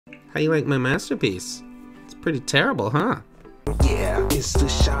How you like my masterpiece? It's pretty terrible, huh? Yeah, it's the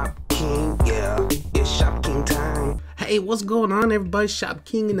Shop King. Yeah, it's Shop King time. Hey, what's going on, everybody? Shop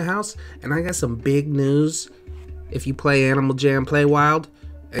King in the house, and I got some big news. If you play Animal Jam, play Wild,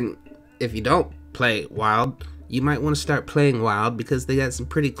 and if you don't play Wild, you might want to start playing Wild because they got some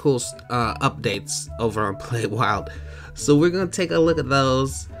pretty cool updates over on Play Wild. So we're gonna take a look at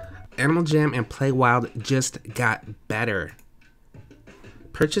those. Animal Jam and Play Wild just got better.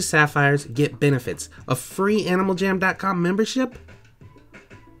 Purchase Sapphires, get benefits. A free AnimalJam.com membership?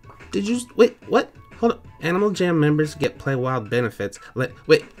 Did you wait? What? Hold on. Animal Jam members get Play Wild benefits. Wait,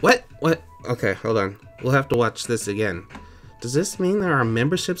 what? What? Okay, hold on. We'll have to watch this again. Does this mean there are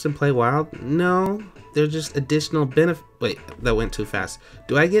memberships in Play Wild? No, they're just additional benefits. Wait, that went too fast.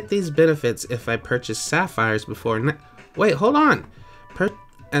 Do I get these benefits if I purchase Sapphires before? Wait, hold on.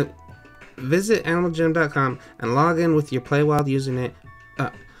 Visit AnimalJam.com and log in with your Play Wild username.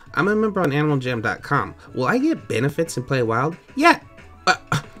 I'm a member on AnimalJam.com. Will I get benefits in Play Wild? Yeah.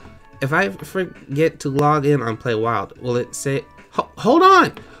 If I forget to log in on Play Wild, will it say? Hold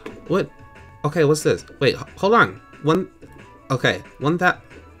on. What? Okay, what's this? Wait, hold on.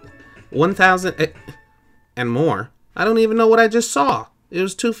 1,000 and more. I don't even know what I just saw. It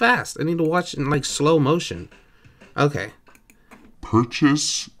was too fast. I need to watch it in like slow motion. Okay.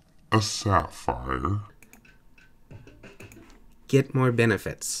 Purchase a sapphire. Get more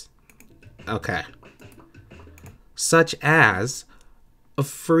benefits. Okay. Such as a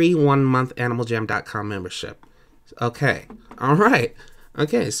free 1-month AnimalJam.com membership. Okay. Alright.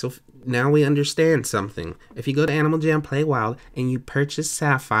 Okay, so now we understand something. If you go to Animal Jam Play Wild and you purchase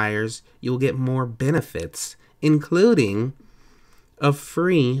Sapphires, you'll get more benefits, including a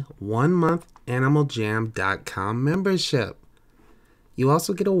free 1-month AnimalJam.com membership. You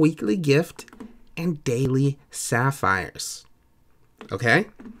also get a weekly gift and daily Sapphires. Okay?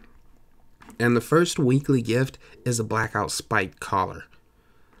 And the first weekly gift is a Blackout spiked collar.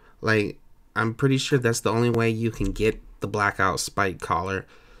 Like, I'm pretty sure that's the only way you can get the Blackout spiked collar.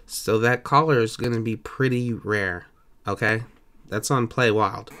 So that collar is going to be pretty rare. Okay? That's on Play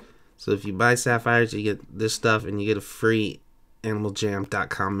Wild. So if you buy Sapphires, you get this stuff and you get a free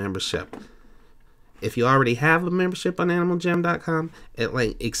AnimalJam.com membership. If you already have a membership on AnimalJam.com, it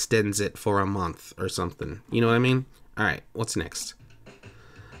like extends it for a month or something. You know what I mean? Alright, what's next?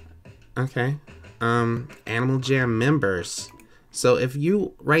 Okay. Animal Jam members. So if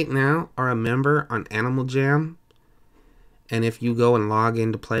you right now are a member on Animal Jam, and if you go and log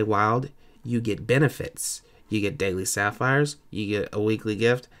in to Play Wild, you get benefits. You get daily Sapphires, you get a weekly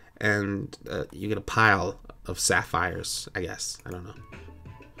gift, and you get a pile of Sapphires, I guess. I don't know.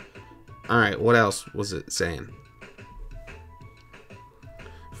 Alright, what else was it saying?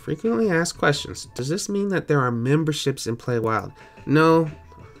 Frequently asked questions. Does this mean that there are memberships in Play Wild? No,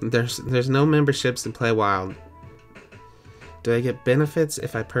 there's no memberships in Play Wild. Do I get benefits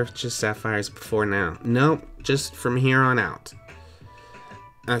if I purchase Sapphires before now? Nope, just from here on out.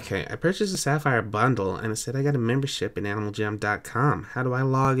 Okay, I purchased a Sapphire bundle and it said I got a membership in AnimalJam.com. How do I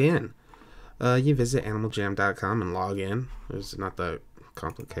log in? You visit AnimalJam.com and log in. It's not that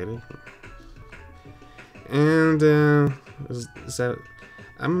complicated. And I'm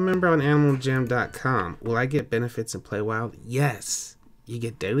a member on AnimalJam.com. Will I get benefits in Play Wild? Yes. You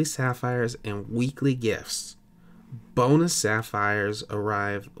get daily Sapphires and weekly gifts. Bonus Sapphires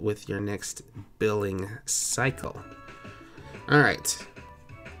arrive with your next billing cycle. Alright.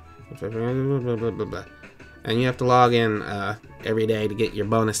 And you have to log in every day to get your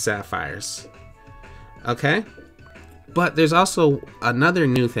bonus Sapphires. Okay? But there's also another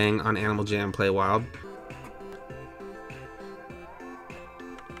new thing on Animal Jam Play Wild.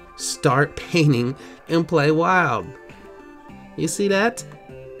 Start painting and Play Wild. You see that?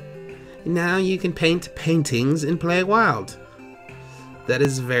 Now you can paint paintings and Play Wild. That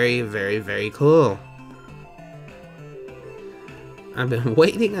is very, very, very cool. I've been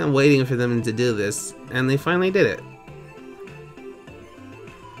waiting for them to do this, and they finally did it.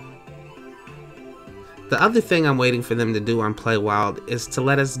 The other thing I'm waiting for them to do on Play Wild is to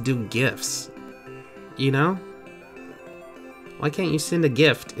let us do gifts. You know? Why can't you send a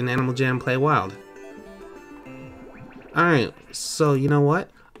gift in Animal Jam Play Wild? Alright, so you know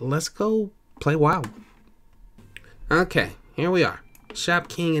what? Let's go Play Wild. Okay, here we are. Shop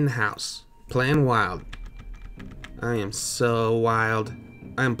King in the house. Playing Wild. I am so wild.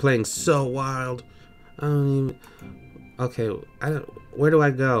 I'm playing so wild. I don't even... Okay, where do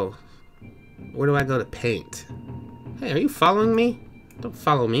I go? Where do I go to paint? Hey, are you following me? Don't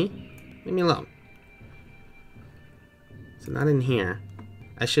follow me. Leave me alone. So not in here.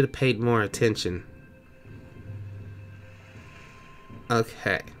 I should have paid more attention.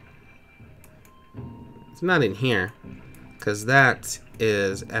 Okay. It's not in here, because that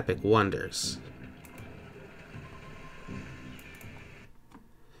is Epic Wonders.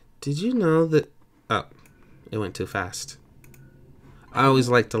 Did you know that... Oh, it went too fast. I always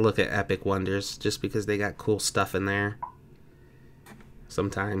like to look at Epic Wonders, just because they got cool stuff in there.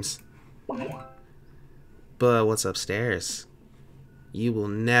 Sometimes. But what's upstairs? You will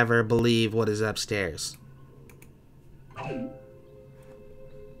never believe what is upstairs.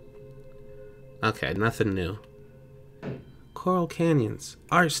 Okay, nothing new. Coral Canyons.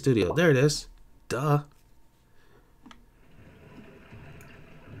 Art Studio. There it is. Duh.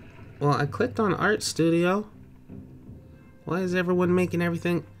 Well, I clicked on Art Studio. Why is everyone making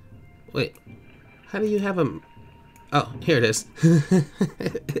everything... Wait. How do you have a... Oh, here it is.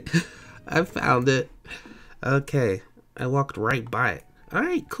 I found it. Okay. I walked right by it.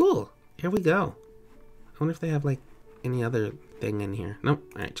 Alright, cool. Here we go. I wonder if they have, like, any other thing in here.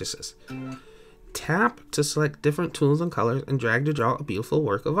 Nope. Alright, just this. Tap to select different tools and colors and drag to draw a beautiful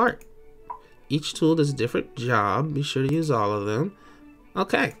work of art. Each tool does a different job. Be sure to use all of them.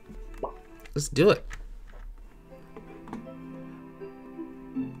 Okay. Let's do it.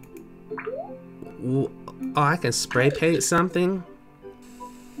 Oh, I can spray paint something?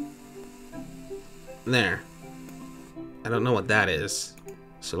 There. I don't know what that is.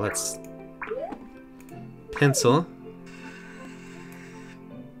 So let's... Pencil.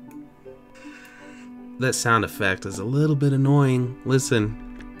 That sound effect is a little bit annoying.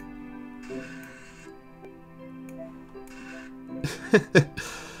 Listen.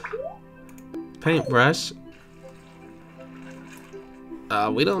 Paintbrush.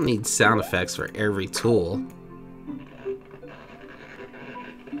 We don't need sound effects for every tool.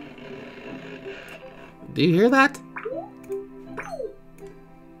 Do you hear that?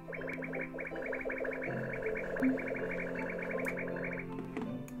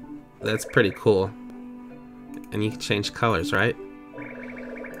 That's pretty cool. And you can change colors, right?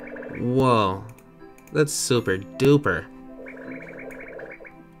 Whoa. That's super duper.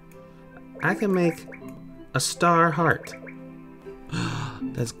 I can make a star heart.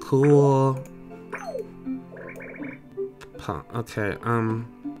 That's cool. Okay,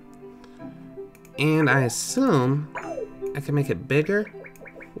 and I assume I can make it bigger?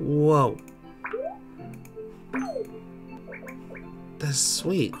 Whoa. That's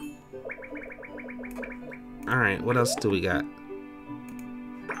sweet. Alright, what else do we got?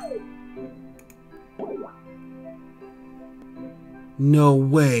 No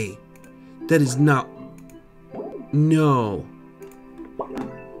way. That is not... No.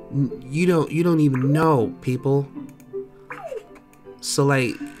 You don't even know, people. So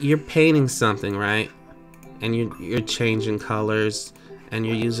like, you're painting something, right? And you're changing colors, and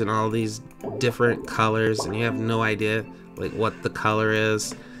you're using all these different colors, and you have no idea like what the color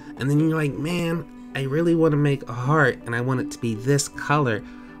is. And then you're like, man, I really want to make a heart, and I want it to be this color,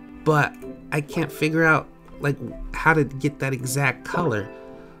 but I can't figure out like how to get that exact color.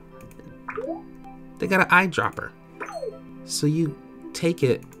 They got an eyedropper. So you take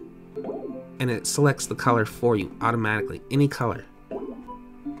it and it selects the color for you automatically, any color.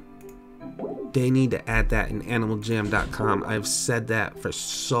 They need to add that in AnimalJam.com. I've said that for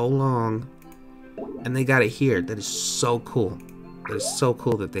so long, and they got it here. That is so cool. That is so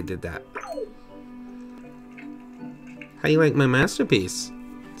cool that they did that. How you like my masterpiece?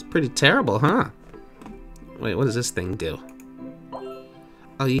 It's pretty terrible, huh? Wait, what does this thing do?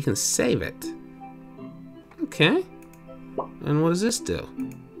 Oh, you can save it. Okay. And what does this do?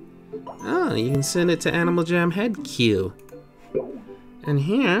 Oh, you can send it to Animal Jam Head Queue. And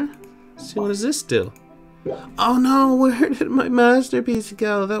here, see, what does this do? Oh no, where did my masterpiece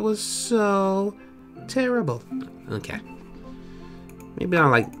go? That was so terrible. Okay. Maybe I'll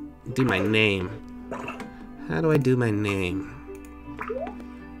like do my name. How do I do my name?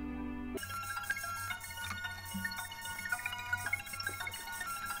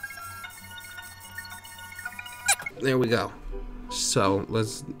 There we go. So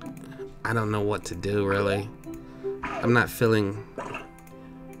let's... I don't know what to do, really. I'm not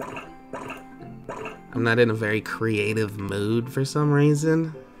in a very creative mood for some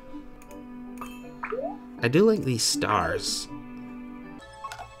reason. I do like these stars.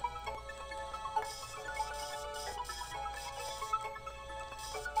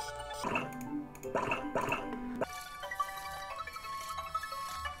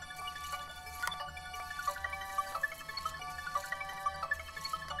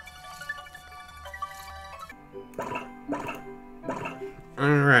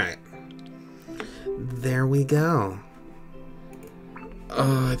 Alright. There we go.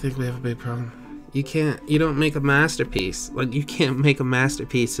 Oh, I think we have a big problem. You don't make a masterpiece. Like, you can't make a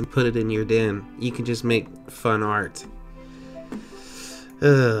masterpiece and put it in your den. You can just make fun art.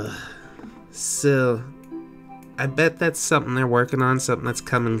 So, I bet that's something they're working on, something that's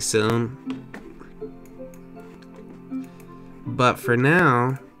coming soon. But for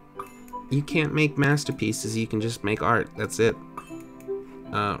now, you can't make masterpieces, you can just make art. That's it.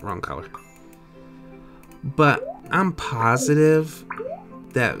 Wrong color. But I'm positive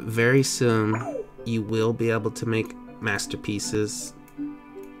that very soon you will be able to make masterpieces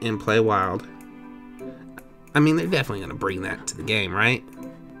in Play Wild. I mean, they're definitely going to bring that to the game, right?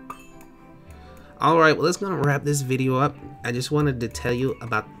 Alright, well, that's going to wrap this video up. I just wanted to tell you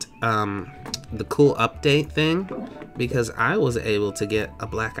about the cool update thing, because I was able to get a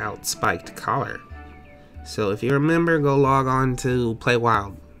blackout spiked collar. So if you remember, go log on to Play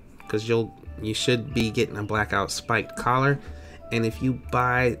Wild, because you should be getting a blackout spiked collar. And if you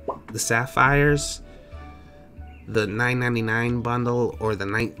buy the sapphires, the $9.99 bundle or the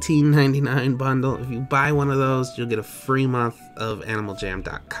 $19.99 bundle, if you buy one of those, you'll get a free month of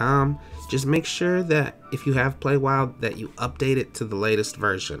AnimalJam.com. Just make sure that if you have Play Wild, that you update it to the latest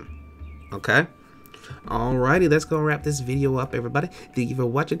version. Okay? Alrighty, that's gonna wrap this video up, everybody. Thank you for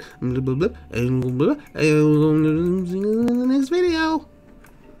watching. And we'll see you in the next video.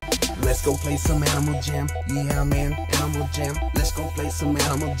 Let's go play some Animal Jam. Yeah, man, Animal Jam. Let's go play some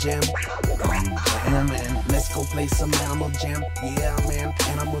Animal Jam. Yeah, man. Let's go play some Animal Jam. Yeah, man,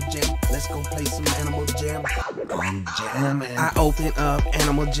 Animal Jam. Let's go play some Animal Jam. Yeah, man. I open up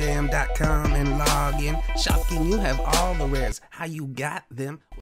AnimalJam.com and log in. Shopking, you have all the rares. How you got them?